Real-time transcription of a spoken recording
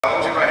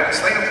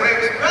Miss Lena,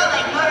 please.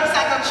 Rolling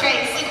motorcycle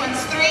chase,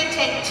 sequence 3,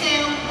 take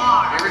 2,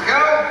 mark. Here we go.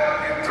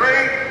 In 3,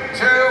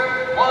 2,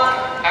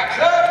 1,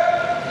 action.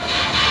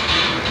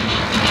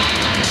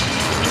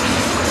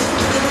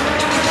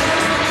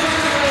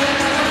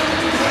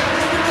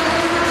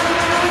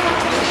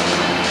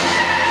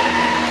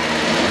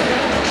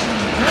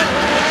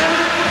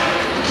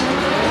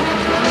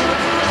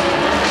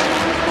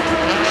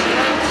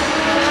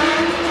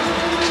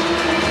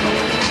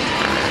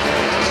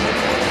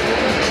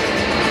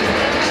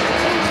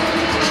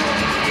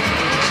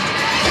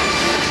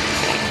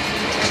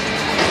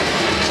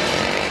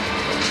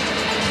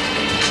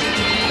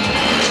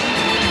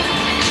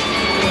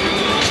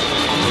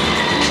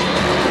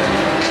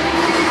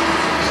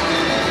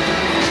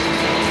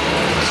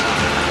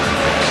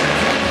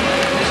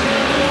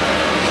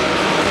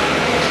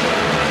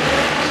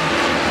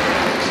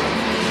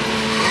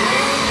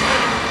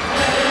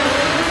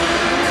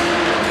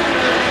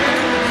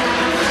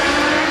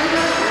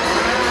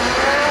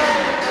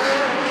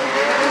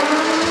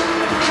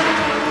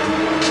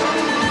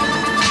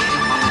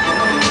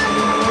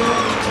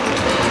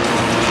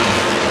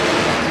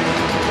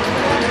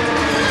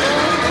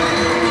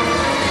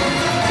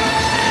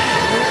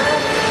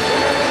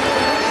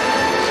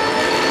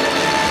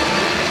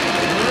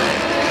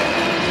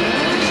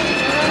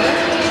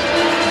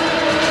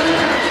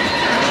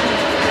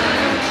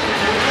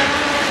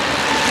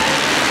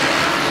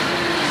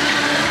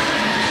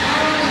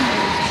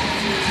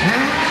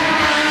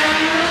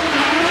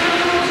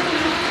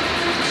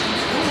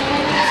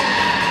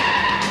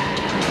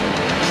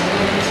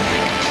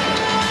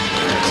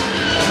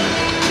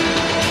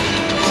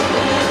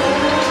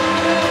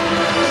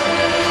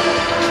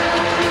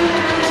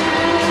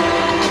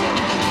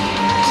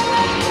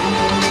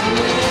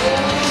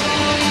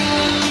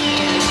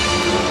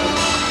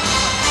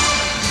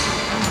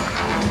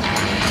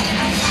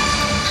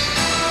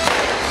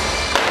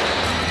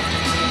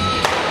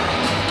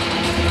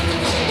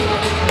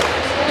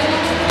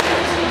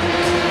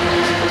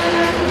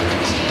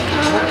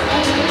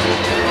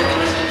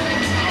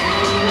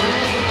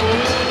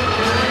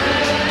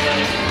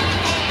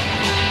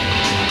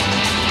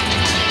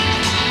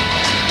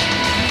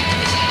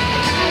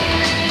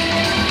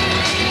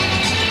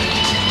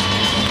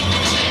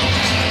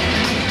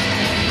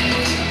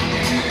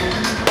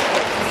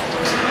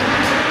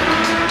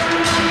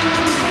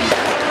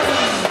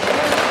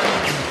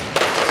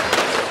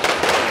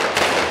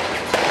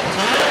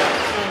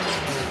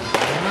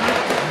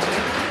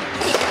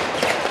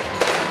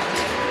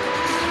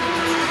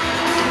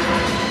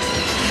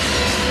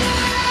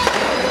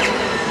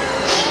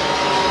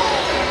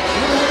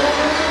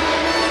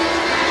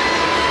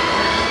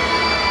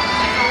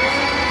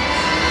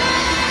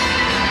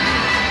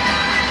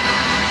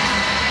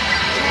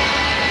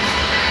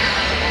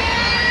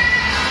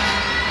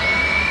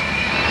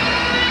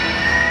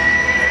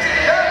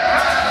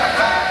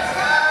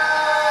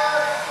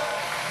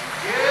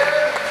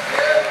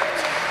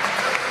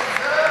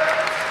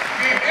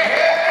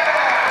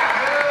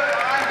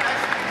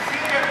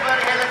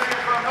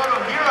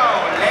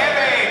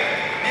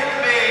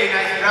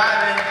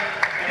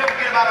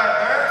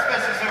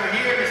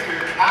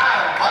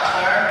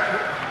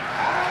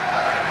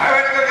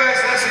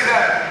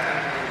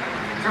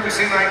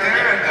 Scene right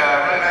there, and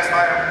really nice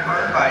fire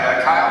burn by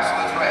Kyle, so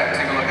let's go ahead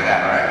and take a look at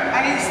that, all right?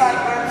 I need to slide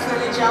burn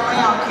footage on my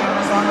own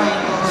cameras on my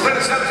angles. When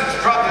the substance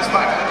drop this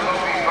bike, let go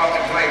being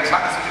dropped in flames. How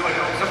does he do it?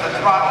 He opens up the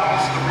throttle,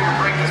 uses the rear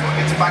brake, this one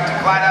gets the bike to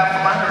glide out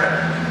from under it.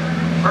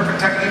 Perfect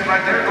technique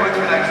right there, going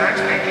through that trench,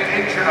 can't get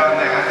injured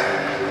on that.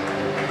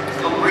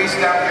 A little breeze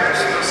down here,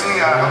 so you'll see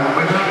how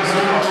quickly you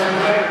see across the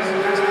flames.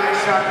 There's a nice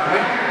shot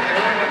right here.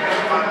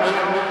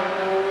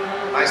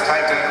 Nice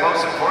tight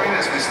close-up for you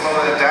as we slow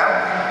it down.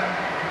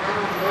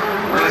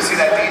 Really see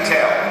that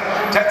detail.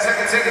 10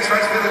 seconds in, he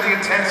starts feeling the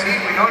intense heat.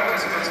 We know it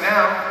because it goes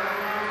down.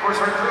 Of course,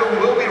 our crew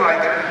will be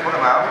right there to put him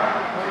out.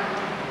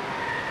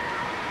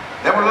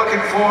 Then we're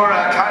looking for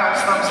Kyle's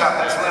thumbs up.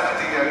 That's let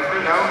the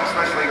crew know,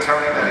 especially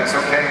Tony, that he's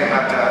okay and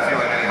not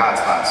feeling any hot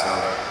spots. So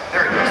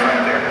there he goes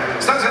right there.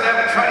 Stunts and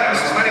Evan try to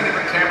use as many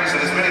different cameras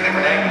at as many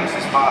different angles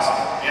as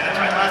possible. Yeah, that's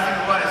right. Last thing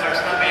we want is our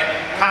stuntman,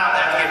 Kyle,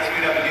 that gets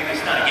suited up and do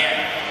this stunt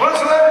again. Well,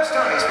 it's an average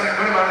stunt. He spent a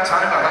good amount of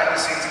time behind the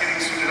scenes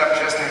getting suited up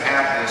just in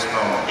half this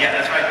moment. Yeah,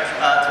 that's right.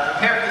 To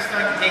prepare for this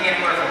stunt can take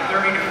anywhere from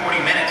 30 to 40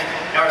 minutes.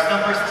 Now, our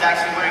stunt person's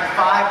actually wearing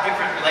 5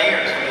 different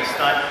layers for this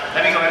stunt.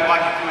 Let me go ahead and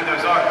walk you through what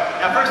those are.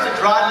 Now, first, a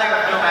dry layer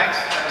of Nomex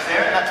that was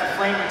there. That's a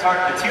flame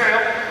retardant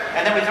material.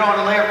 And then we throw on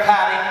a layer of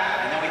padding.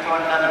 And then we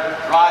throw on another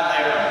dry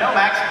layer of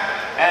Nomex.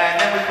 And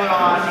then we put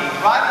on a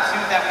driving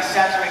suit that we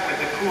saturate with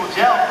a cool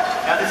gel.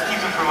 Now, this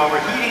keeps him from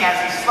overheating as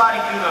he's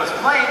sliding through those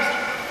flames.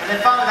 And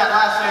then finally, that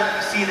last layer that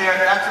you see there,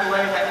 that's a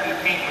layer that we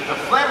paint with a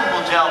flammable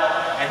gel,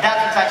 and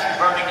that's what's actually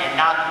burning and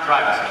not the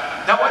driver's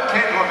seat. Now, one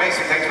can do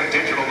amazing things with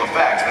digital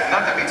effects, but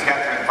nothing beats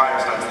capturing fire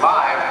stunts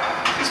live.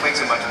 This makes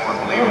it much more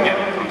believable,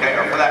 okay?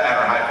 Or for that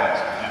matter, high falls.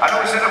 I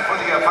know we're set up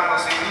for the final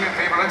scene. Do me a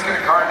favor, let's get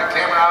a car in the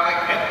camera alley.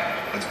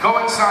 Let's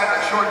go inside.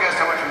 Let's show our guests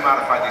how much we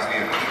modified these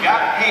vehicles. You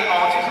got it. Hey,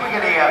 Algie, can we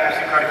get a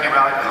pursuit car to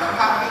camera alley?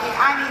 Copy.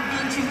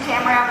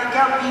 camera out we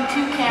go. View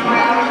 2, camera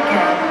out we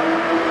go.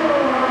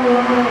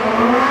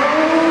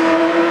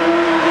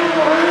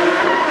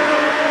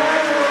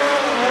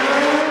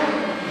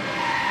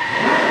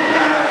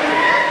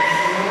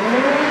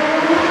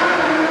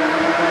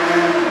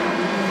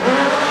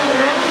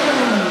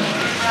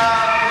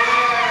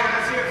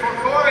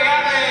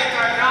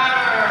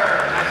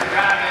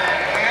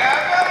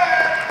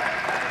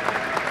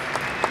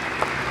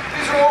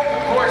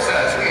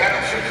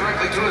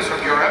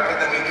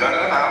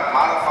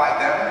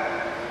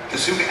 To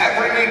suit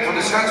every need for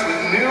the stunts we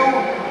knew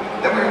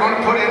that we were going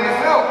to put in the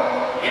film.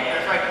 Yeah,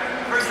 that's right.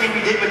 First thing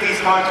we did with these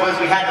cars was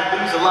we had to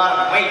lose a lot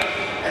of weight.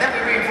 And then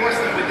we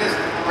reinforced them with this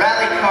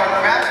rally car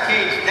crash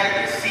cage that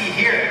you see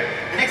here.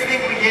 The next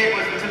thing we did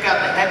was we took out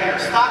the heavier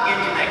stock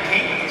engine that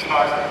came with these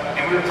cars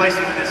and we replaced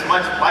it with this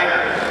much lighter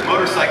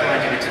motorcycle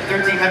engine. It's a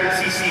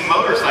 1300cc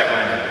motorcycle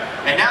engine.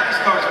 And now these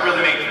cars are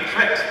really made for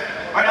tricks.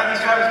 Right now these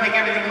drivers make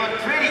everything look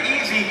pretty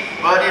easy,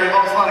 but it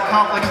involves a lot of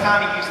complex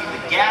timing using the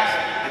gas,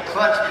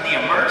 clutch, and the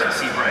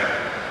emergency brake.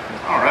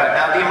 Alright,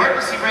 now the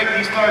emergency brake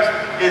in these cars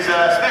is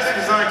especially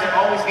designed to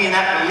always be in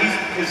that release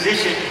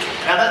position.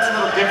 Now that's a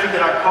little different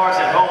than our cars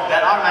at home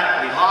that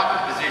automatically lock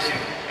in position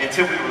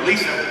until we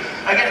release them.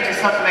 Again, it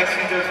just helps them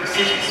execute those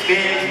precision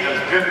spins and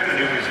those drift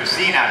maneuvers you're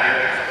seeing out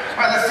here.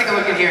 Alright, let's take a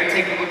look in here and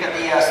take a look at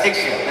the stick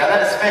shift. Now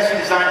that is specially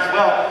designed as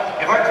well.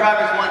 If our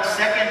drivers want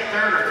second,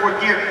 third, or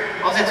fourth gear,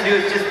 all they have to do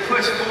is just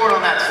push forward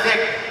on that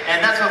stick, and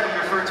that's what we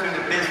refer to in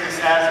the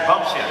business as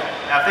bump shift.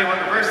 Now if they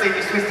want reverse, they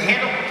just twist the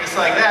handle, just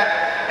like that,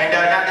 and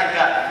now they've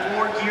got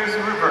 4 gears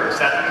of reverse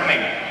after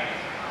command.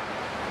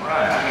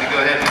 Alright, I'm going to go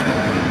ahead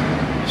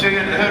and show you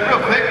under the hood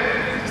real quick,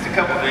 just a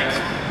couple things.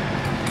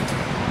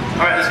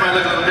 Alright, this might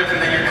look a little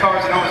different than your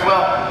cars at home as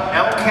well.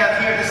 Now what we have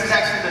here, this is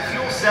actually the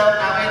fuel cell.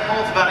 Now it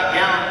holds about a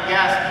gallon of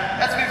gas.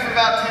 That's good for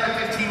about 10 to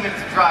 15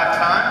 minutes of drive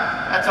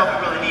time. That's all we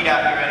really need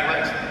out here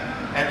anyways.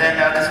 And then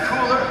this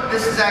cooler,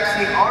 this is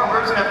actually our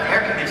version of an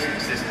air conditioning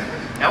system.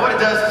 Now what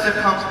it does is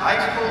it pumps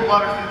ice cold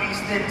water through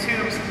these thin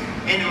tubes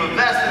into a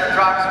vest that our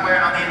drivers are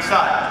wearing on the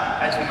inside.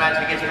 As you can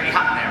imagine, it gets pretty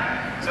hot in there.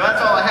 So that's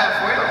all I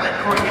have for you. I'll let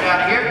Corey get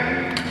out of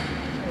here.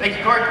 Thank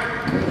you, Corey.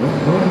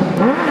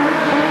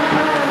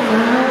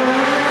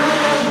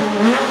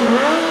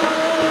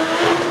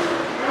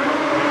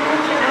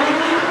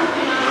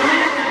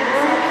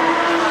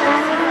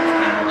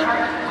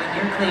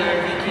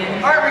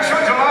 Alright,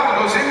 Research Lava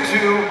goes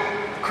into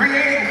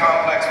creating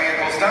complex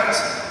vehicle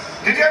stunts.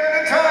 Did you have a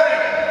good time?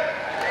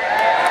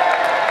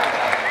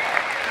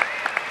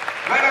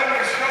 Right, I'm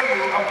going to show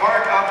you a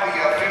part of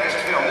the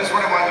finished film. This is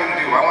what I want you to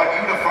do. I want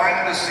you to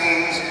find the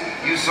scenes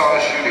you saw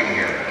shooting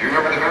here. Do you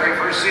remember the very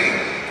first scene?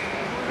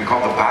 We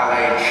called the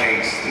ballet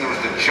chase. And there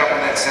was the jump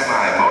in that semi,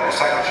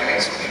 motorcycle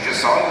chase, which you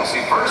just saw. You'll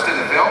see first in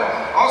the film.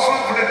 Also,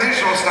 an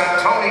additional stunt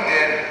Tony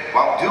did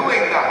while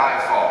doing the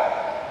high fall.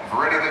 If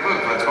we're ready to move,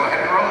 let's go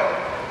ahead and roll it.